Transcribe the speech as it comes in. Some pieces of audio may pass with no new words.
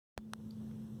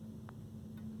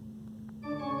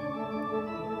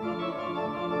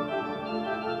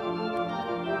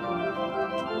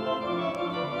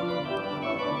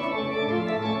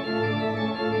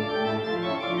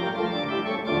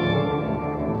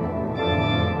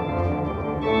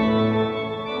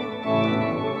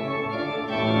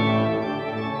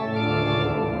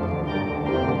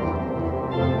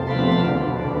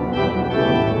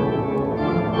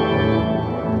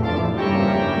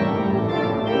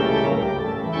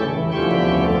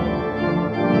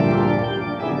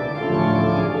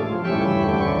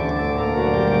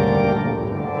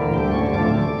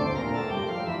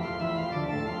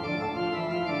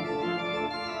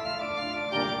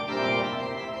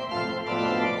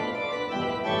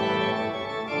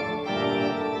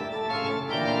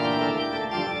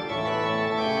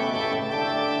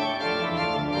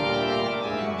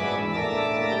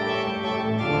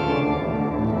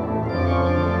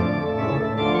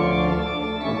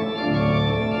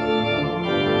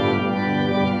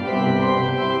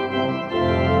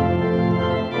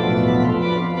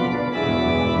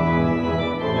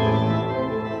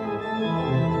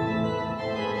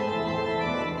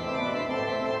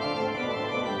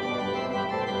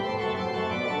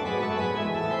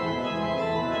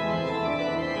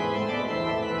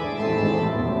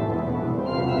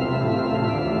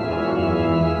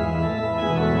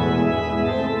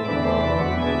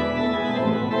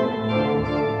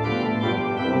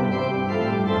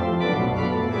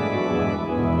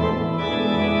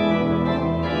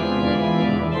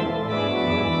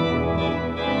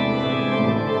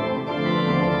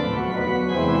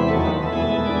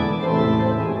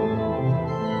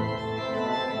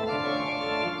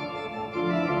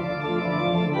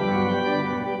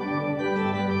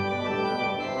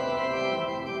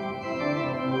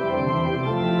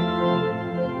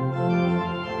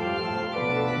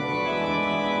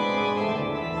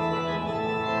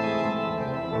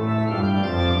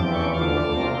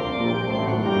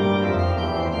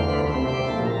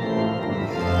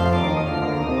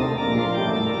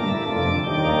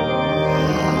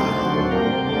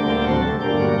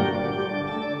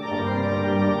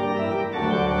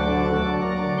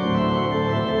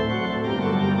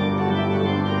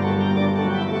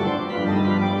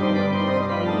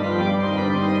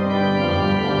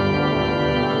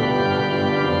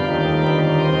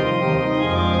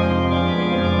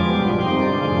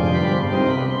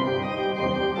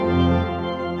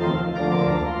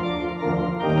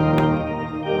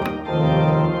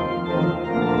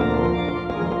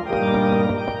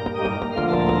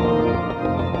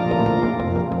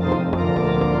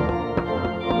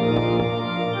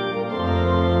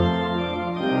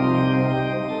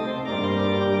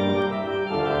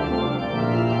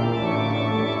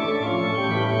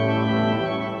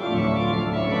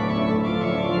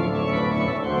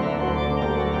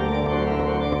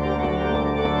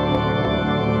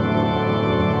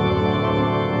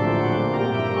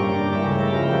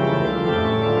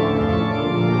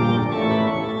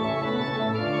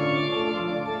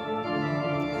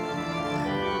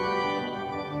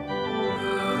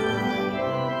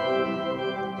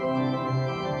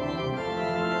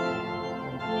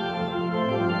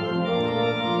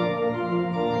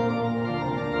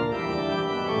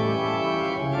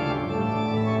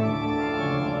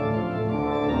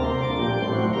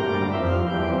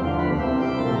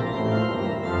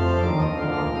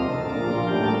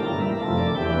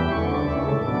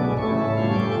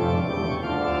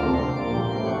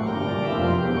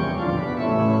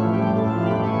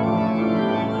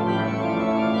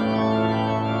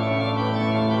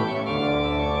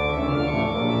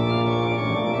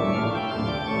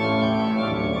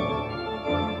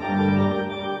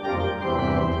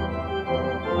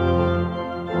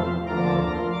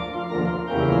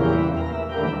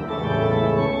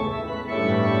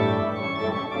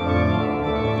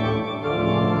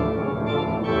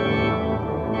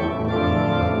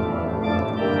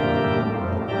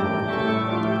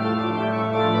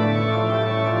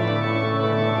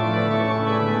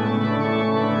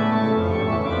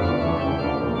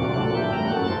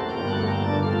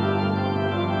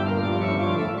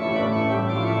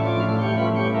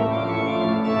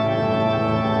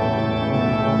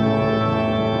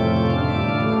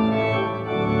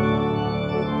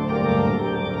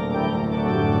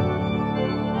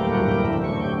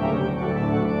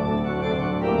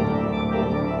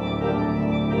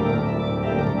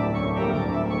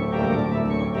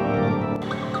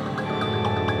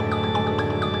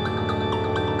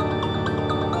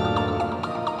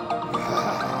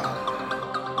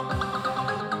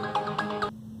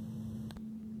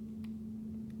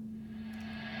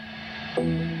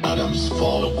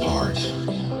apart.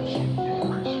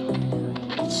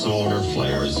 Solar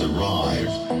flares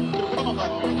arrive.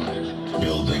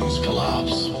 Buildings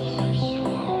collapse.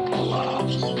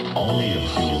 Only a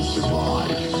few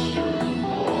survive.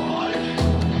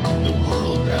 The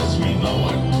world as we know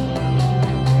it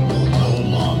will no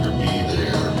longer be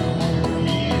there.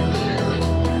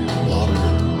 Water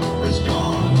is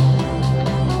gone.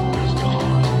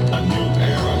 A new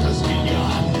era has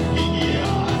begun.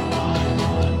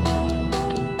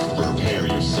 Prepare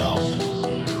yourself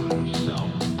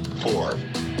for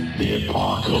the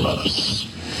apocalypse.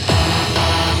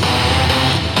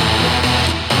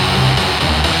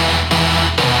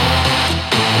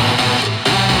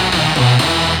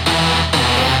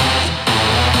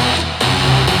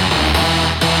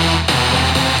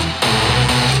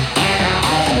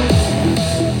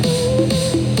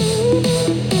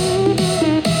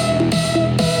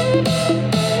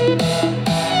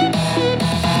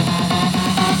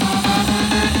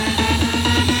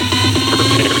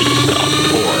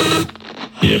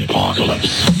 The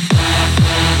apocalypse.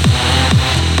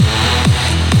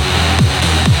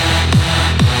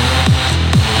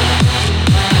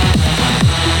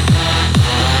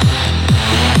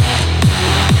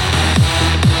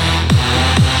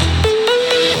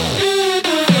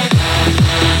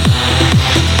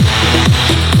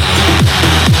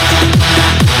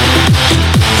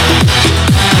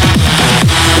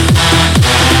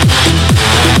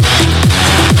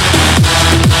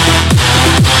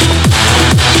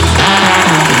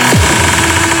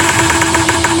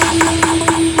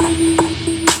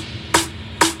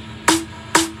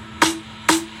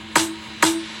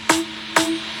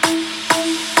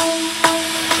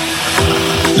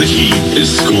 The heat is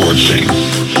scorching.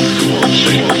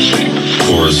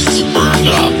 Forests burned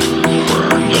up.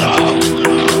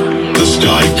 The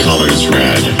sky colors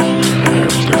red.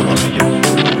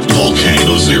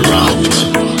 Volcanoes erupt.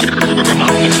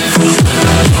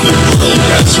 The world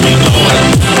as we know it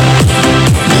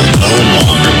will no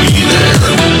longer be there.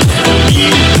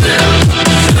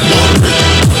 Water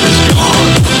is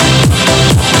gone.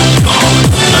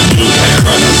 A new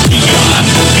era has begun.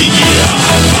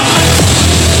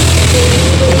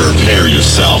 Prepare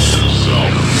yourself for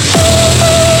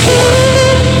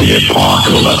the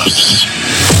apocalypse.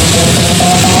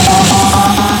 Prepare yourself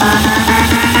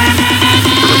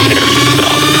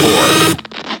for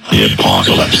the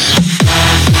apocalypse.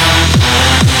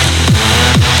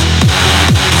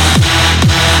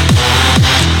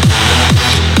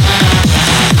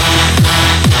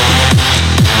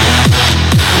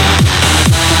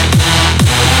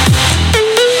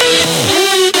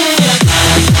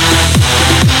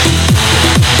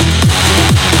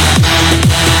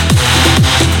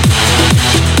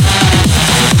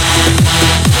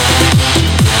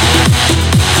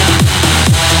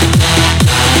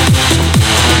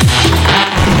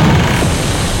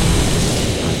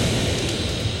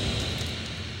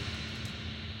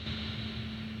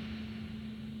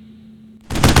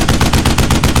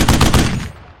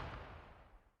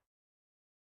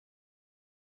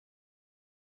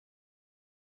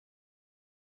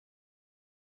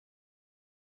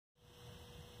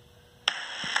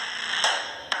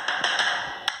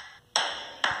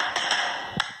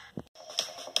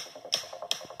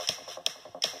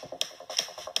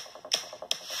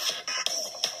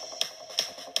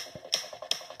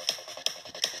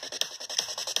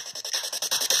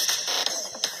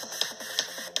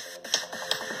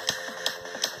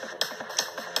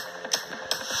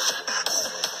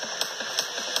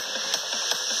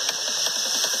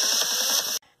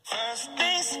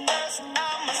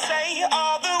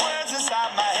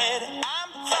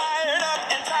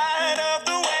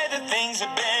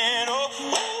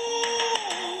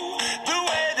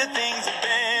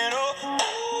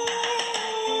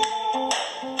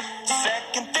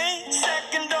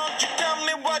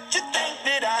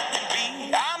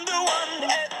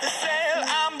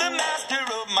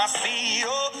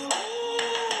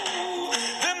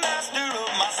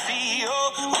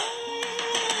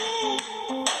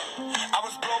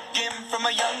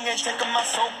 Taking my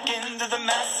soak into the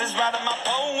masses, writing my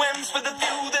poems for the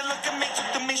few that look at me, took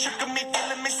to me, shook at me,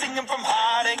 feeling me, singing from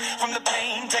heartache, from the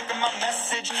pain, taking my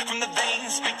message from the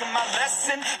veins, speaking my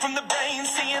lesson from the brain,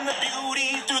 seeing the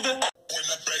beauty through the when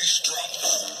the bass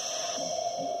drops.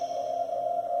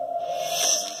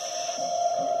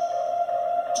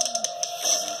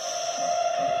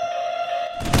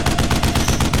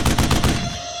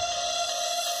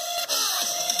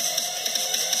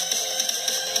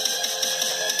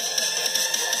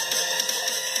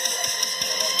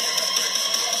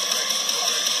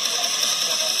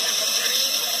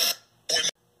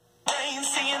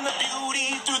 Seeing the beauty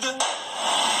through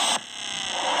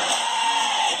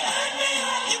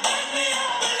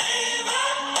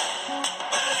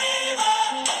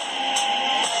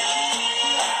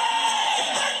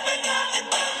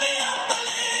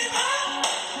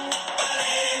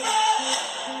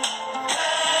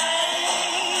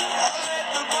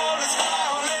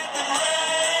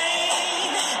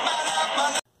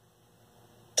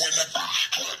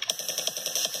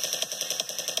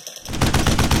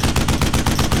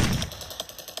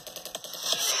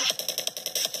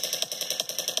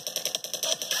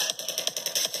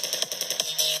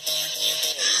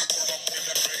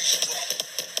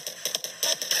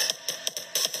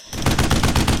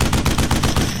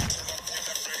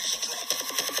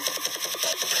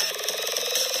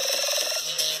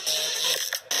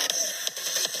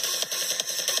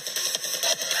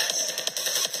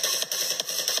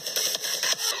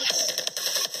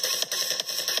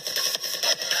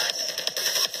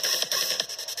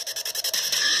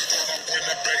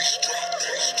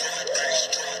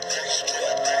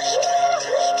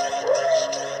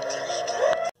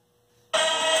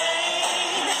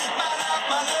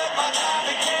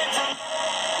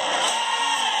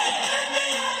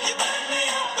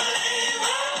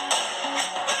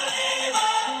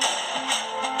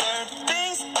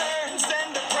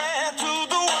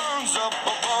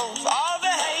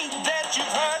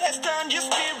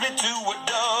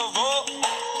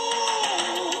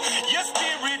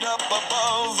up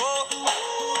above. Oh,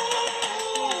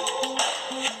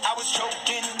 I was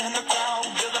choking in the crowd,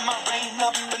 building my rain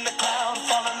up in the cloud,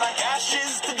 falling like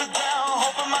ashes to the ground,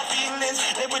 hoping my feelings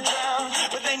they would drown,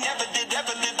 but they never did.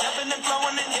 Ever lived, ebbing and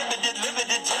flowing, inhibited,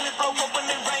 limited, till it broke open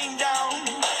and rained down.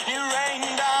 It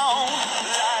rained down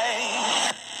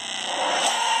like.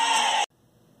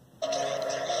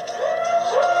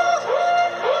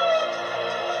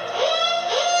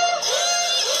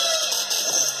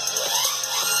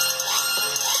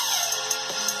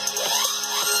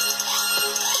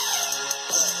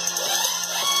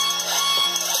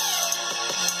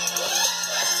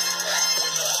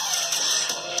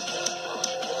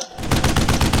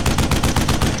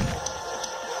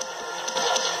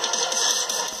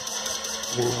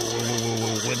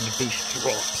 When the bass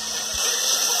drops.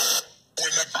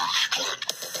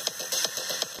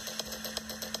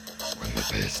 When the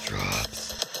bass drops.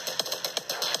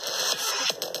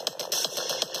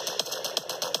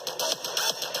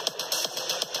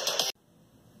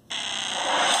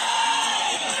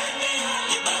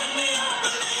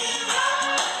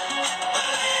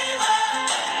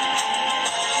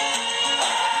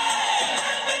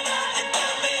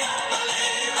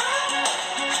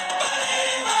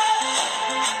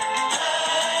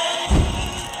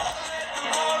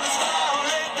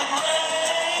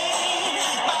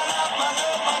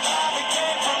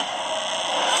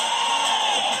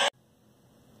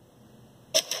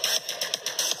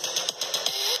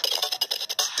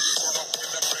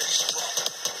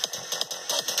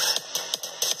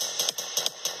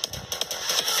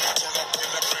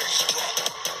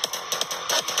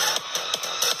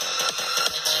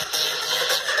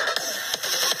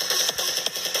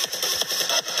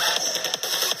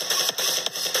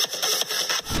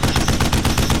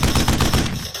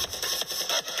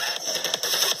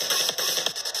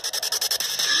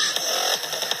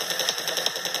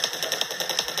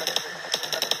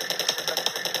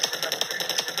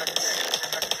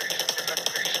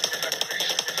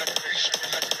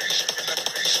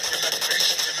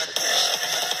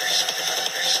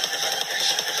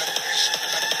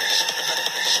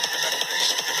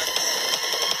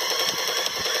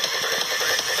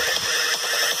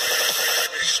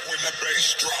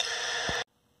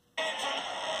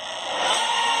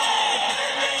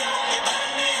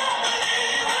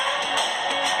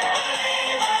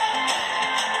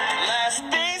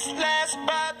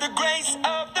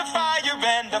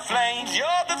 The flames,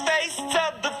 you're the face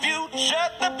of the future,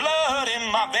 the blood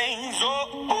in my veins, oh,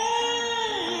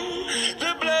 ooh,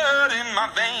 the blood in my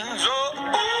veins, oh.